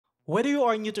Whether you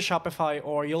are new to Shopify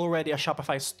or you're already a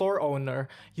Shopify store owner,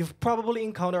 you've probably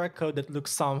encountered a code that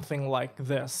looks something like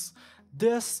this.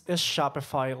 This is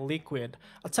Shopify Liquid,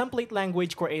 a template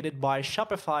language created by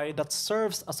Shopify that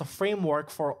serves as a framework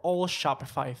for all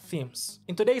Shopify themes.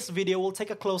 In today's video, we'll take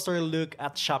a closer look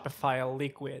at Shopify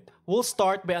Liquid. We'll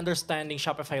start by understanding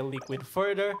Shopify Liquid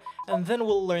further, and then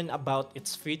we'll learn about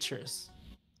its features.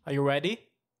 Are you ready?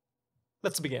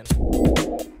 Let's begin.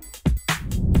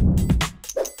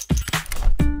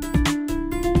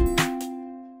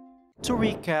 To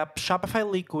recap, Shopify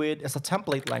Liquid is a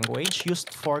template language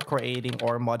used for creating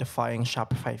or modifying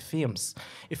Shopify themes.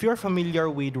 If you're familiar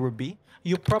with Ruby,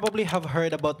 you probably have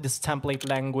heard about this template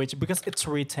language because it's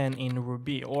written in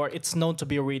Ruby, or it's known to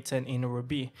be written in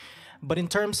Ruby. But in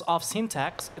terms of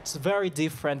syntax, it's very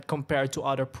different compared to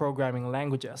other programming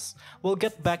languages. We'll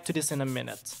get back to this in a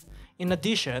minute. In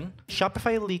addition,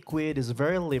 Shopify Liquid is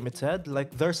very limited,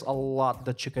 like there's a lot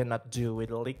that you cannot do with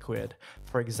Liquid.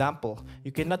 For example,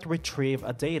 you cannot retrieve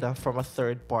a data from a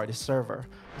third-party server,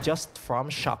 just from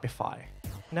Shopify.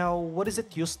 Now, what is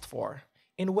it used for?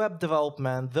 In web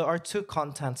development, there are two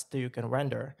contents that you can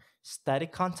render: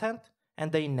 static content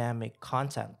and dynamic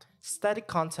content. Static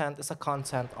content is a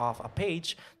content of a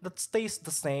page that stays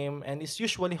the same and is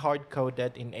usually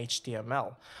hard-coded in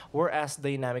HTML, whereas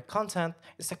dynamic content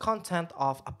is a content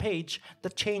of a page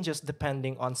that changes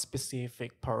depending on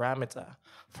specific parameter.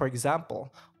 For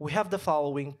example, we have the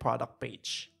following product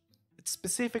page. It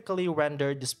specifically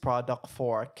rendered this product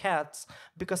for cats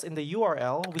because in the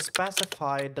URL, we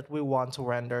specified that we want to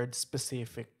render the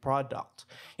specific product.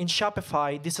 In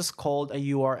Shopify, this is called a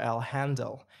URL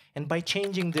handle. And by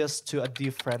changing this to a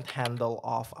different handle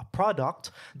of a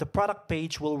product, the product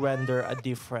page will render a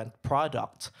different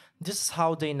product. This is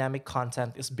how dynamic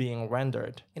content is being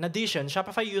rendered. In addition,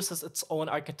 Shopify uses its own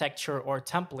architecture or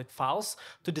template files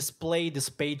to display these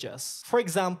pages. For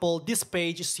example, this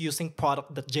page is using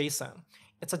product.json.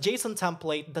 It's a JSON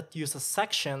template that uses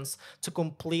sections to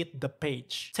complete the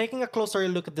page. Taking a closer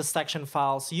look at the section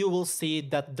files, you will see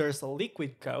that there's a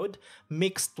Liquid code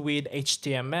mixed with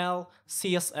HTML,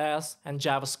 CSS, and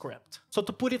JavaScript. So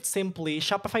to put it simply,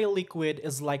 Shopify Liquid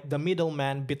is like the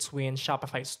middleman between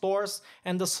Shopify stores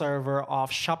and the server of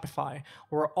Shopify,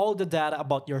 where all the data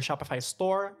about your Shopify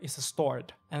store is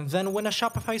stored. And then when a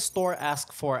Shopify store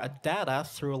asks for a data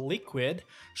through Liquid,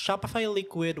 Shopify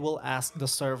Liquid will ask the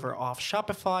server of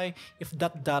Shopify if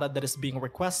that data that is being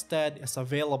requested is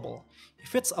available.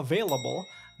 If it's available,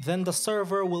 then the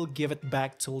server will give it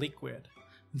back to Liquid.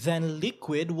 Then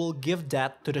Liquid will give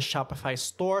that to the Shopify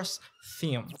store's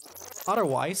theme.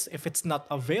 Otherwise, if it's not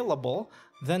available,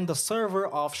 then the server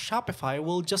of Shopify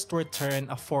will just return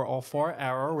a 404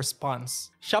 error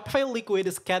response. Shopify Liquid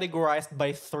is categorized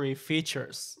by three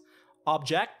features: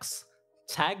 objects,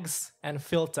 tags, and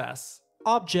filters.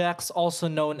 Objects, also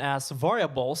known as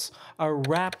variables, are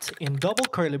wrapped in double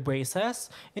curly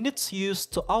braces, and it's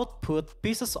used to output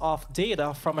pieces of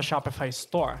data from a Shopify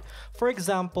store. For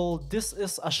example, this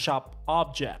is a shop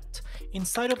object.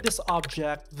 Inside of this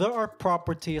object, there are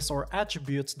properties or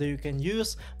attributes that you can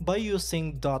use by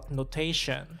using dot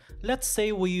notation. Let's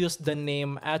say we use the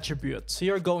name attribute, so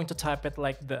you're going to type it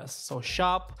like this. So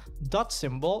shop, dot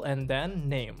symbol, and then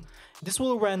name. This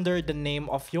will render the name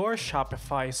of your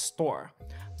Shopify store.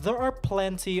 There are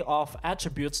plenty of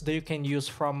attributes that you can use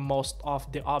from most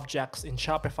of the objects in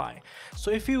Shopify. So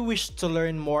if you wish to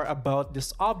learn more about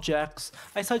these objects,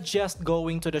 I suggest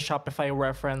going to the Shopify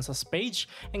references page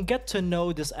and get to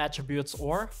know these attributes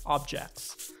or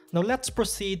objects. Now let's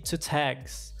proceed to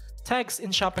tags. Tags in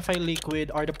Shopify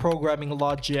Liquid are the programming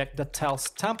logic that tells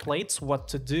templates what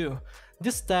to do.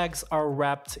 These tags are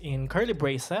wrapped in curly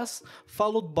braces,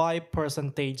 followed by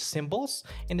percentage symbols,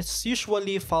 and it's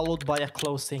usually followed by a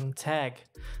closing tag.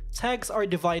 Tags are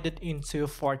divided into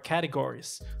four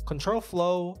categories: control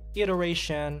flow,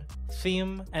 iteration,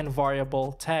 theme, and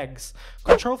variable tags.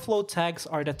 Control flow tags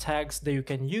are the tags that you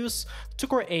can use to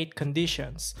create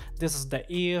conditions. This is the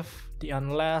if, the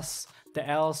unless, the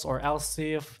else or else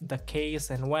if, the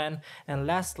case and when, and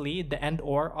lastly, the and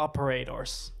or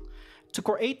operators. To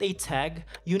create a tag,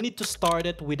 you need to start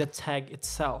it with the tag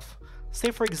itself.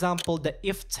 Say for example the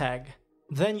if tag.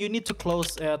 Then you need to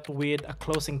close it with a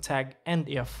closing tag and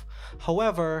if.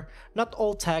 However, not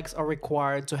all tags are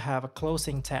required to have a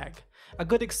closing tag. A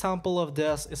good example of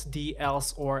this is the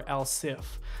else or else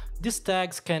if. These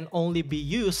tags can only be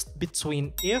used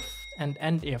between if and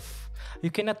end if.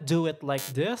 You cannot do it like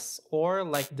this or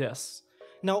like this.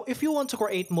 Now, if you want to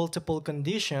create multiple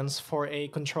conditions for a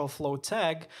control flow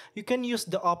tag, you can use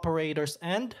the operators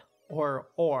AND or.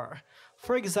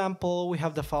 For example, we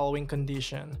have the following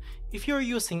condition. If you're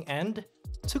using AND,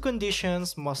 Two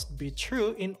conditions must be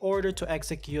true in order to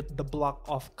execute the block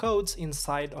of codes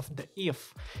inside of the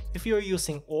if. If you're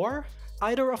using or,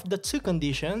 either of the two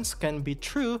conditions can be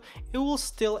true, it will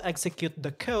still execute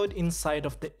the code inside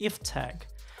of the if tag.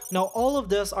 Now all of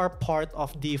this are part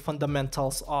of the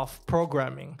fundamentals of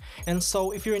programming, and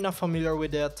so if you're not familiar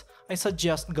with it, I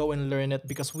suggest go and learn it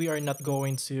because we are not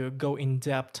going to go in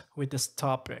depth with this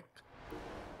topic.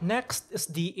 Next is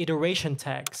the iteration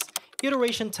tags.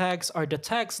 Iteration tags are the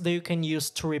tags that you can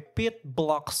use to repeat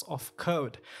blocks of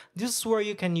code. This is where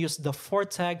you can use the for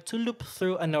tag to loop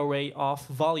through an array of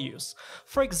values.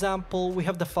 For example, we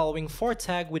have the following for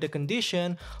tag with a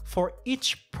condition: for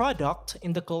each product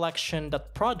in the collection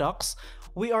 .products,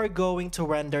 we are going to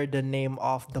render the name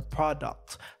of the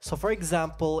product. So for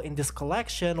example, in this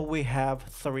collection, we have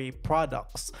 3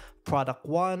 products. Product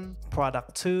 1,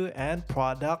 Product 2, and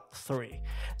Product 3.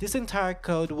 This entire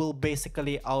code will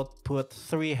basically output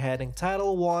 3 heading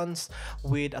title ones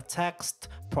with a text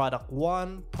Product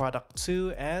 1, Product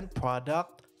 2, and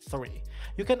Product 3.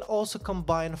 You can also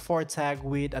combine for tag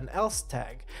with an else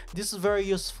tag. This is very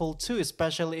useful too,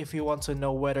 especially if you want to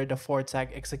know whether the for tag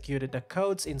executed the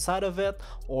codes inside of it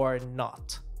or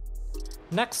not.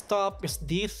 Next up is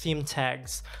the theme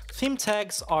tags. Theme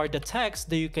tags are the tags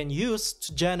that you can use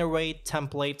to generate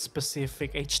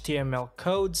template-specific HTML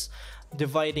codes,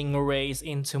 dividing arrays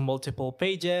into multiple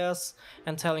pages,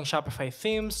 and telling Shopify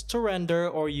themes to render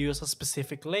or use a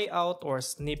specific layout or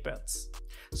snippets.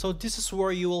 So this is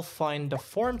where you will find the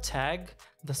form tag,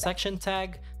 the section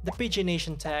tag, the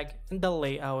pagination tag, and the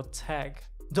layout tag.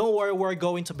 Don't worry, we're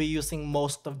going to be using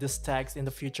most of these tags in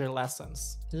the future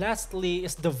lessons. Lastly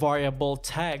is the variable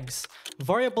tags.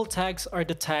 Variable tags are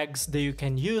the tags that you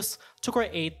can use to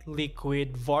create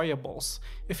liquid variables.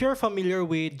 If you're familiar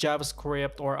with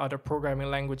JavaScript or other programming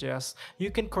languages,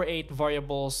 you can create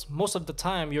variables. Most of the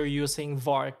time you're using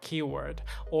var keyword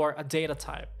or a data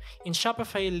type. In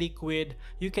Shopify Liquid,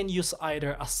 you can use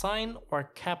either assign or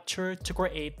capture to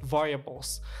create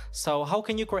variables. So how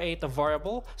can you create a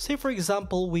variable? Say for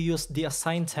example, we use the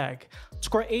assign tag. To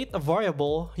create a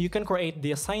variable, you can create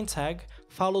the assign tag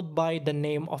followed by the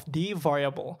name of the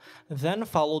variable, then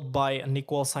followed by an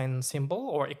equal sign symbol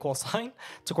or equal sign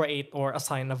to create or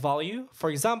assign a value. For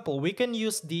example, we can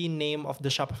use the name of the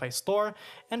Shopify store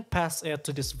and pass it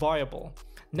to this variable.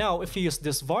 Now, if you use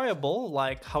this variable,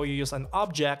 like how you use an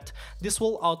object, this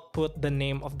will output the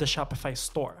name of the Shopify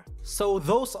store. So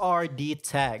those are the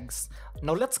tags.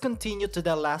 Now let's continue to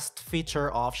the last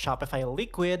feature of Shopify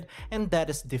Liquid, and that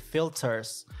is the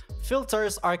filters.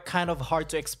 Filters are kind of hard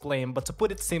to explain, but to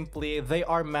put it simply, they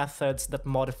are methods that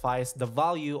modifies the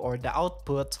value or the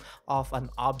output of an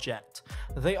object.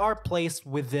 They are placed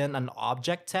within an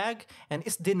object tag and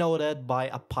is denoted by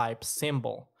a pipe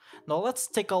symbol. Now let's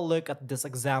take a look at this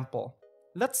example.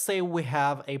 Let's say we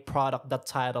have a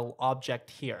product.title object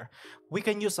here. We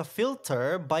can use a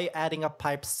filter by adding a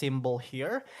pipe symbol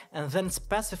here and then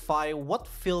specify what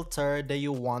filter that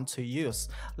you want to use.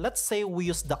 Let's say we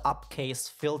use the uppercase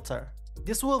filter.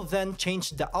 This will then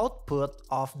change the output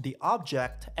of the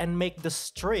object and make the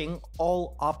string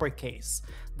all uppercase.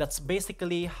 That's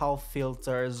basically how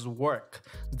filters work.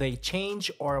 They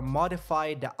change or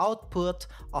modify the output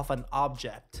of an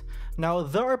object. Now,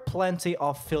 there are plenty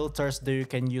of filters that you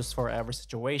can use for every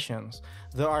situation.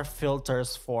 There are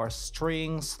filters for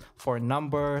strings, for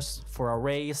numbers, for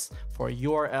arrays, for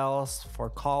URLs, for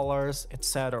colors,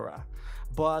 etc.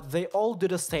 But they all do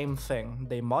the same thing.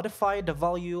 They modify the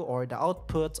value or the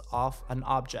output of an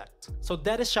object. So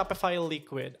that is Shopify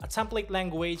Liquid, a template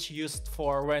language used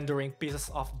for rendering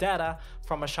pieces of data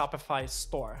from a Shopify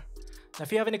store. Now,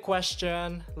 if you have any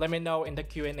question, let me know in the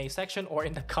Q&A section or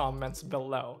in the comments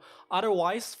below.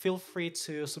 Otherwise, feel free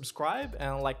to subscribe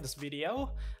and like this video.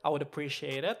 I would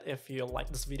appreciate it if you like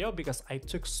this video because I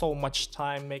took so much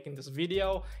time making this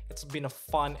video. It's been a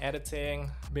fun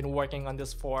editing. I've been working on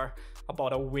this for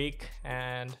about a week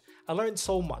and I learned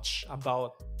so much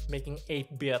about making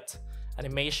 8-bit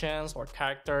animations or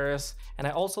characters. And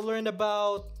I also learned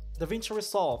about DaVinci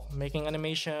Resolve, making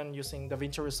animation using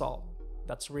DaVinci Resolve.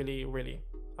 That's really, really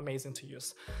amazing to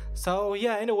use. So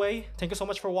yeah, anyway, thank you so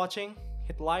much for watching.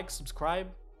 Hit like, subscribe,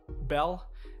 bell,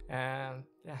 and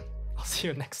yeah, I'll see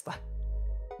you next time.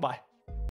 Bye.